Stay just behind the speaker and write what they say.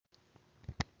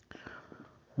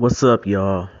What's up,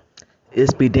 y'all?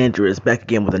 It's Be Dangerous back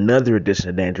again with another edition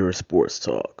of Dangerous Sports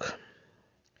Talk.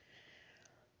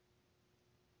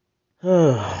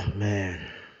 Oh, man.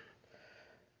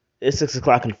 It's 6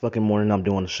 o'clock in the fucking morning. I'm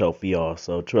doing a show for y'all,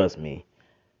 so trust me.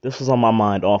 This was on my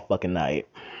mind all fucking night.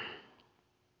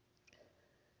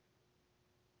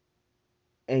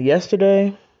 And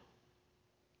yesterday,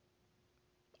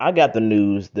 I got the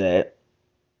news that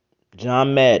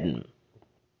John Madden,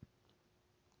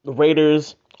 the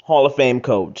Raiders Hall of Fame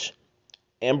coach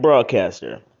and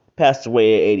broadcaster, passed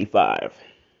away at 85.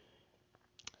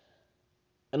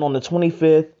 And on the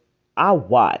 25th, I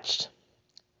watched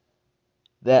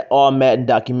that All Madden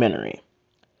documentary.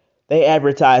 They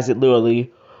advertised it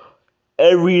literally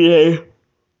every day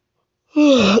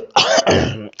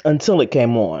until it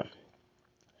came on.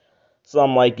 So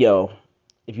I'm like, yo,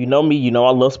 if you know me, you know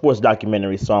I love sports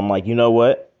documentaries. So I'm like, you know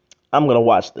what? I'm going to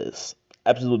watch this.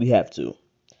 Absolutely have to.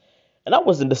 And I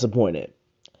wasn't disappointed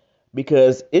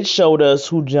because it showed us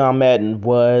who John Madden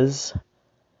was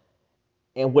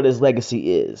and what his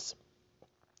legacy is.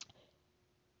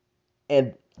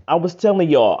 And I was telling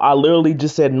y'all, I literally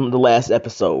just said in the last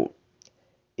episode,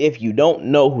 if you don't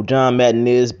know who John Madden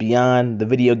is beyond the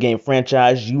video game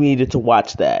franchise, you needed to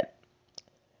watch that.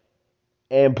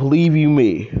 And believe you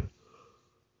me,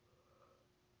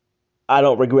 I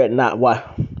don't regret not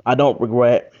watching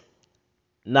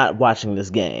this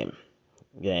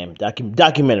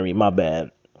documentary. My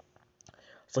bad.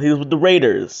 So he was with the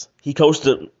Raiders. He coached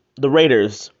the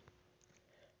Raiders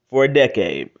for a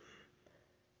decade,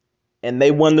 and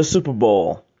they won the Super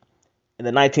Bowl in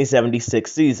the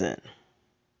 1976 season.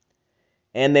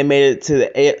 And they made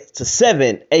it to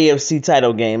 7 AFC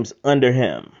title games under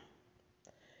him.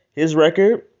 His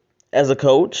record as a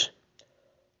coach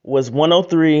was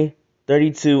 103,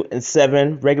 32, and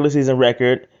 7 regular season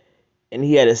record, and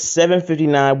he had a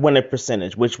 759 winning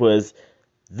percentage, which was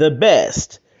the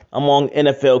best among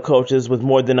NFL coaches with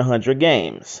more than 100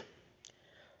 games.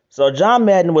 So John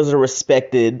Madden was a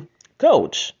respected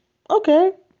coach.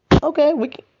 Okay, we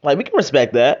can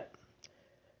respect that.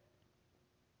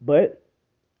 But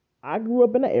I grew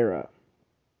up in an era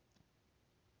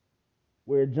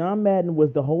where John Madden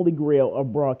was the holy grail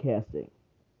of broadcasting.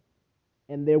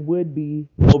 And there would be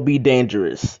no Be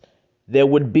Dangerous. There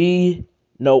would be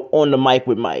no On the Mic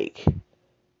with Mike.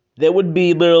 There would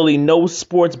be literally no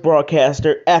sports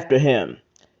broadcaster after him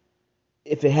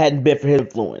if it hadn't been for his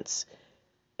influence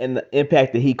and the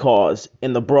impact that he caused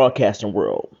in the broadcasting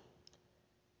world.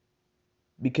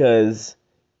 Because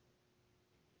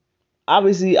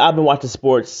obviously I've been watching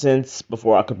sports since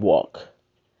before I could walk.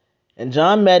 And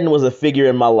John Madden was a figure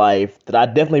in my life that I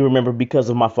definitely remember because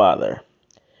of my father.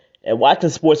 And watching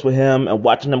sports with him and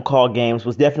watching him call games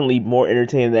was definitely more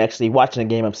entertaining than actually watching a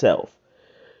game himself.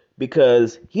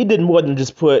 Because he did more than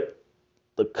just put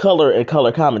the color and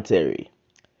color commentary.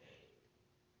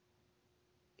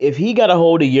 If he got a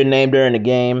hold of your name during the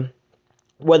game,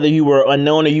 whether you were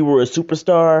unknown or you were a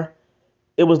superstar,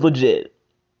 it was legit.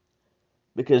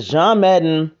 Because John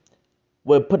Madden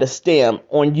would put a stamp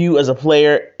on you as a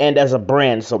player and as a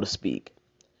brand, so to speak.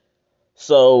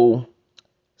 So,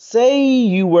 say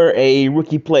you were a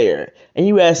rookie player and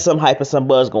you had some hype and some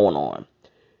buzz going on.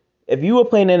 If you were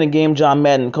playing in a game John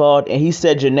Madden called and he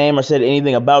said your name or said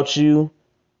anything about you,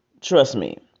 trust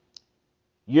me,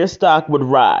 your stock would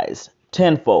rise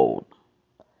tenfold.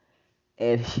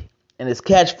 And his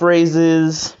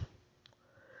catchphrases,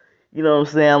 you know what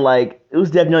I'm saying? Like, it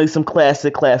was definitely some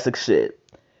classic shit.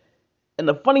 And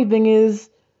the funny thing is,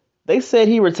 they said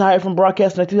he retired from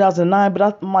broadcasting in 2009, but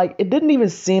I'm like, it didn't even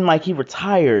seem like he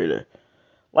retired.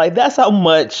 Like, that's how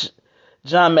much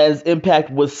John Madden's impact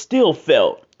was still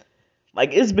felt.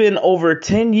 Like, it's been over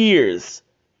 10 years,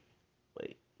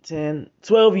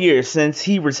 12 years since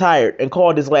he retired and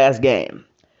called his last game.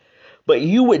 But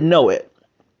you would know it.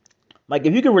 Like,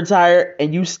 if you can retire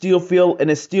and you still feel, and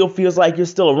it still feels like you're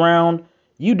still around,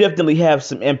 you definitely have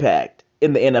some impact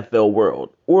in the NFL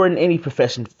world, or in any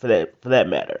profession for that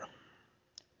matter.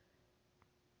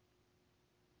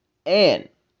 And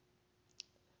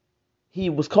he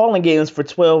was calling games for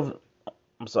 12.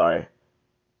 I'm sorry.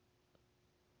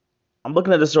 I'm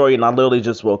looking at the story and I literally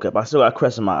just woke up. I still got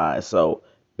crust in my eyes, so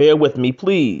bear with me,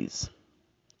 please.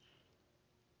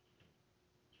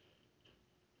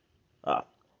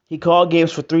 He called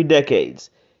games for 3 decades,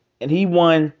 and he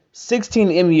won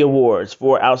 16 Emmy Awards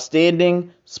for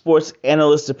Outstanding Sports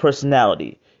Analyst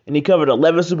Personality, and he covered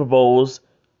 11 Super Bowls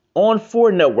on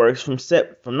 4 networks from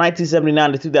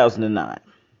 1979 to 2009.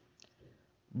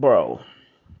 Bro,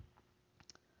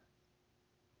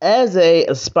 as a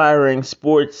aspiring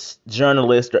sports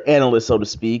journalist or analyst, so to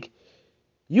speak,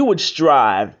 you would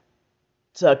strive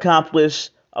to accomplish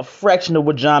a fraction of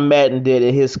what John Madden did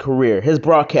in his career, his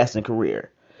broadcasting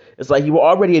career. It's like you were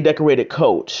already a decorated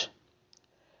coach.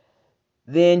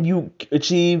 Then you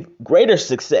achieve greater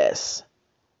success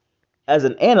as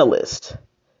an analyst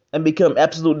and become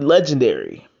absolutely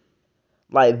legendary.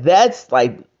 Like that's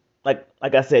like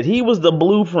I said, he was the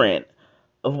blueprint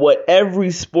of what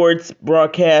every sports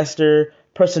broadcaster,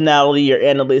 personality, or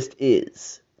analyst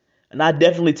is. And I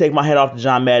definitely take my hat off to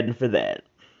John Madden for that.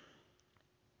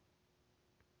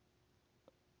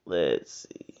 Let's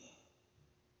see.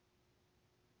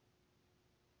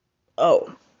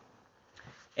 Oh,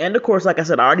 and of course, like I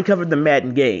said, I already covered the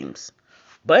Madden games.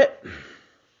 But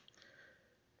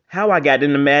how I got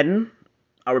into Madden,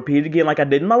 I'll repeat it again like I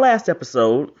did in my last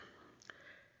episode.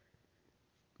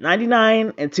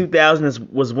 99 and 2000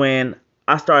 was when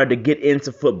I started to get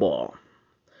into football.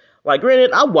 Like,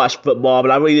 granted, I watched football,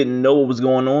 but I really didn't know what was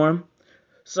going on.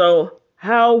 So,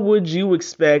 how would you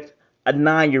expect a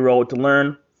 9-year-old to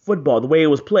learn football the way it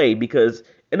was played? Because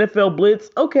NFL Blitz,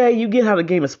 okay, you get how the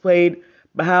game is played,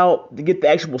 but how to get the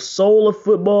actual soul of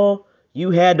football,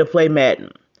 you had to play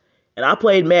Madden. And I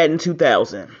played Madden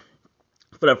 2000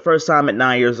 for the first time at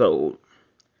 9 years old.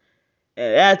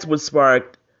 And that's what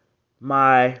sparked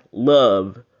my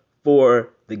love for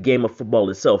the game of football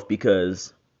itself,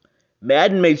 because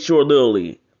Madden made sure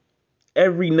literally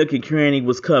every nook and cranny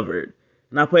was covered.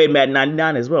 And I played Madden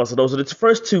 99 as well. So those are the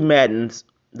first two Maddens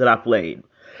that I played.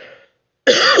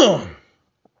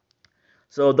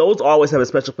 So those always have a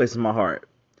special place in my heart.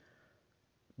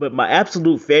 But my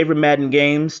absolute favorite Madden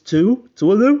games, two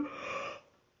of them.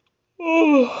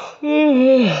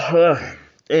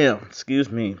 Damn, excuse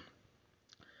me.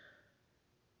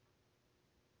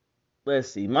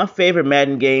 Let's see. My favorite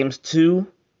Madden games,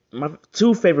 my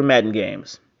two favorite Madden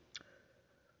games.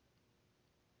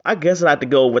 I guess I'd have to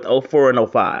go with 04 and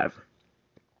 05.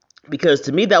 Because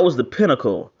to me, that was the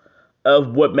pinnacle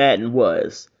of what Madden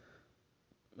was.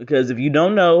 Because if you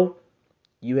don't know,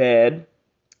 you had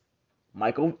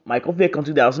Michael Vick on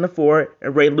 2004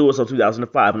 and Ray Lewis on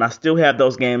 2005. And I still have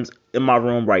those games in my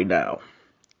room right now.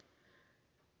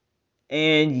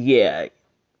 And yeah,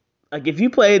 like if you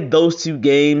played those two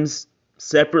games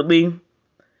separately,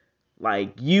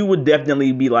 like you would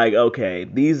definitely be like, okay,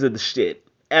 these are the shit.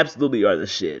 Absolutely are the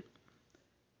shit.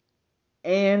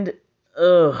 And,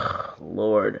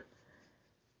 Lord.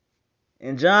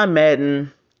 And John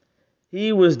Madden,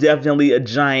 he was definitely a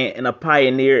giant and a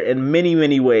pioneer in many,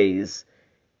 many ways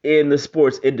in the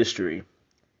sports industry.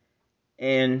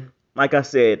 And like I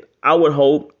said, I would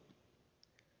hope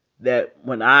that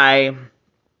when I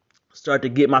start to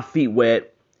get my feet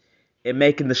wet and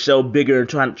making the show bigger and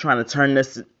trying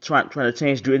to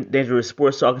change Dangerous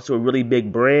Sports Talk into a really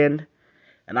big brand,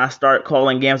 and I start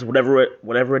calling games whatever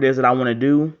it is that I want to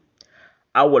do,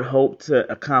 I would hope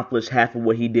to accomplish half of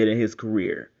what he did in his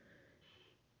career.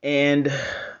 And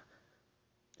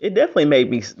it definitely made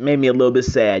me a little bit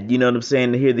sad, you know what I'm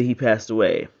saying, to hear that he passed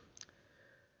away.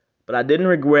 But I didn't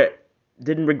regret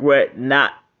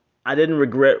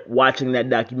watching that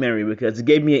documentary, because it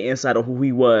gave me an insight on who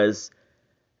he was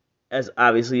as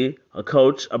obviously a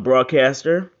coach, a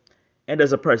broadcaster, and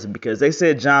as a person. Because they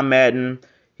said John Madden,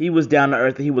 he was down to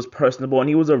earth, he was personable, and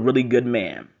he was a really good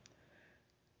man.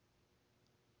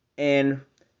 And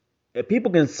if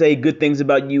people can say good things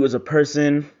about you as a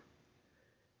person,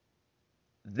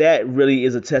 that really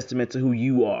is a testament to who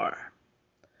you are.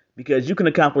 Because you can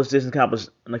accomplish this and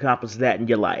accomplish that in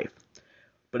your life.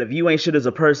 But if you ain't shit as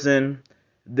a person,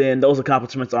 then those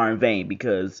accomplishments are in vain.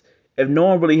 Because if no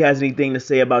one really has anything to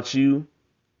say about you,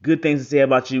 good things to say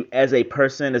about you as a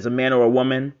person, as a man or a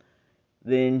woman,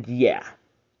 then yeah,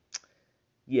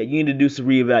 you need to do some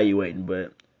reevaluating.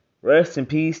 But rest in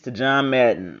peace to John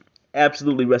Madden.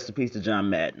 Absolutely rest in peace to John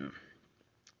Madden.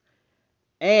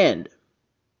 And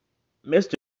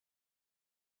Mr.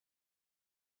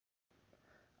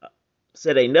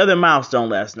 set another milestone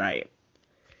last night.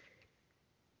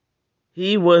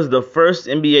 He was the first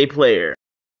NBA player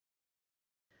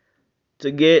to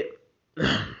get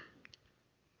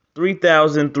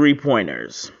 3,000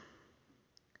 3-pointers.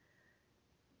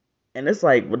 And it's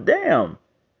like, well, damn.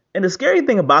 And the scary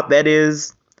thing about that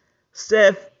is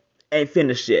Steph ain't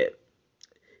finished yet.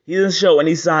 He doesn't show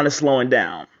any sign of slowing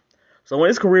down. So when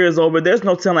his career is over, there's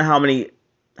no telling how many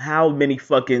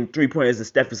fucking 3-pointers that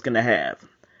Steph is going to have.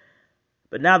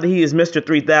 But now that he is Mr.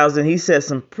 3000, he set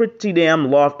some pretty damn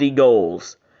lofty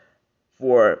goals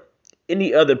for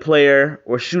any other player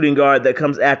or shooting guard that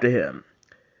comes after him.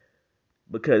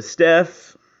 Because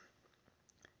Steph,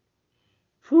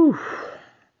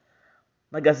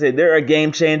 like I said, there are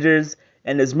game changers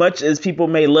And as much as people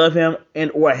may love him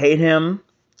and or hate him,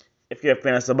 if you're a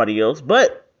fan of somebody else,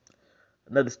 but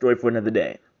another story for another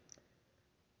day.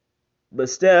 But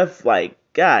Steph, like,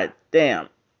 god damn.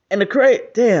 And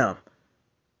damn.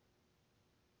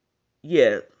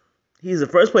 Yeah, he's the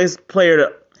first place player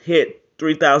to hit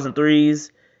 3,000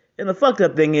 threes. And the fucked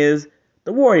up thing is,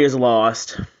 the Warriors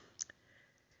lost.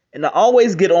 And I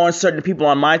always get on certain people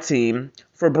on my team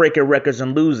for breaking records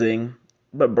and losing.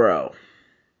 But bro.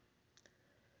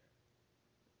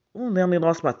 Ooh, they only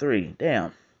lost by 3.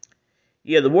 Damn.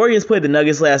 Yeah, the Warriors played the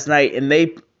Nuggets last night and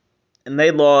they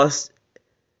lost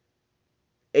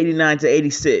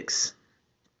 89-86.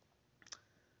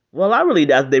 Well, I really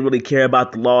doubt they really care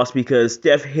about the loss because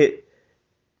Steph hit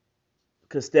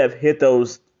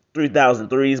those 3,000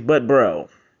 threes. But bro,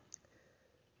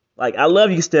 like, I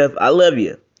love you, Steph. I love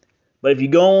you. But if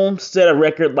you're going to set a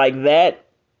record like that,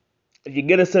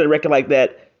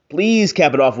 please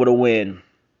cap it off with a win.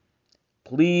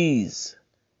 Please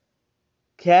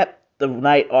cap the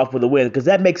night off with a win, because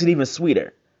that makes it even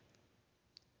sweeter.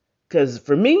 Because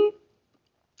for me,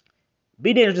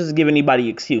 B. Dangerous doesn't give anybody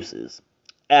excuses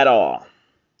at all.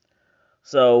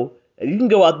 So if you can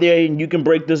go out there and you can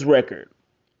break this record,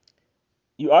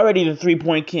 you're already the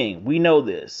 3-point king. We know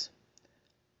this.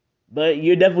 But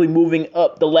you're definitely moving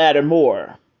up the ladder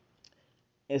more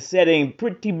and setting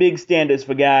pretty big standards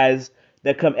for guys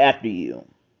that come after you.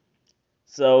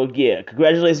 So yeah,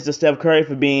 congratulations to Steph Curry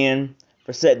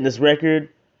for setting this record.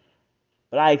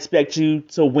 But I expect you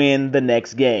to win the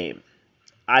next game.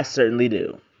 I certainly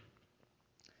do.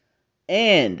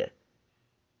 And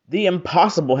the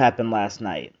impossible happened last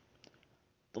night.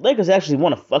 The Lakers actually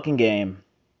won a fucking game.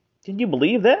 Can you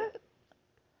believe that?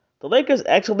 The Lakers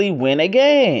actually win a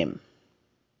game.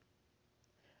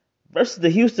 Versus the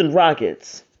Houston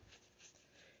Rockets.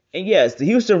 And yes, the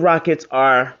Houston Rockets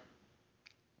are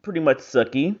pretty much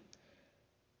sucky.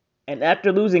 And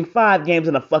after losing 5 games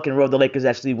in a fucking row, the Lakers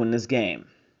actually win this game.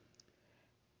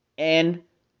 And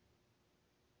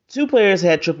 2 players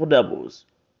had triple doubles.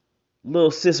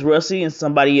 Little Sis Russie and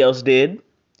somebody else did.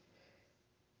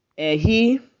 And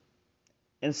he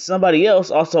and somebody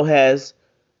else also has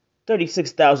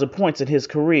 36,000 points in his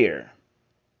career.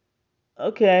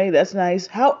 Okay, that's nice.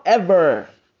 However,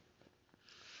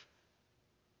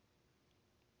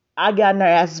 I got in their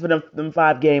asses for them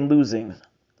 5-game losing.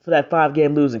 For that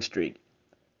 5-game losing streak.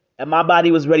 And my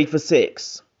body was ready for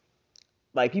 6.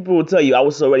 Like, people will tell you, I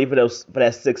was so ready for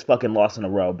that 6 fucking loss in a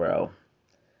row, bro.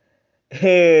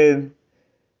 And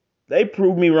they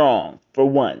proved me wrong for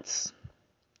once.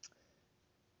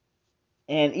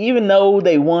 And even though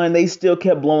they won, they still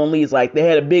kept blowing leads. Like, they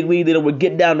had a big lead, then it would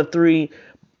get down to 3,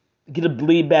 get a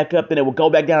lead back up, then it would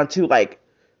go back down to 2. Like,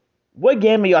 what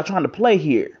game are y'all trying to play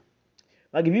here?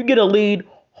 Like, if you get a lead,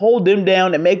 hold them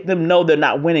down and make them know they're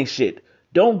not winning shit.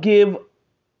 Don't give,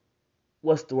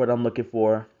 what's the word I'm looking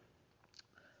for?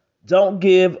 Don't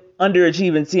give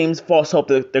underachieving teams false hope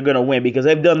that they're going to win, because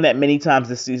they've done that many times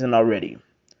this season already.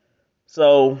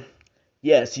 So,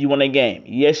 yes, you won a game.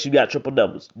 Yes, you got triple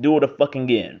doubles. Do it a fucking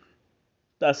again.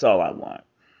 That's all I want.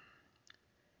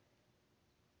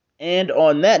 And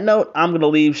on that note, I'm going to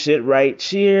leave shit right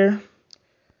here.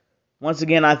 Once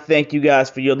again, I thank you guys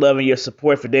for your love and your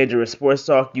support for Dangerous Sports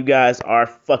Talk. You guys are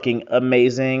fucking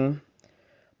amazing.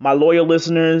 My loyal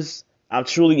listeners, I'm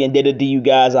truly indebted to you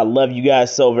guys. I love you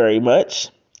guys so very much.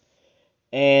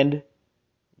 And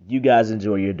you guys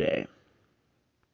enjoy your day.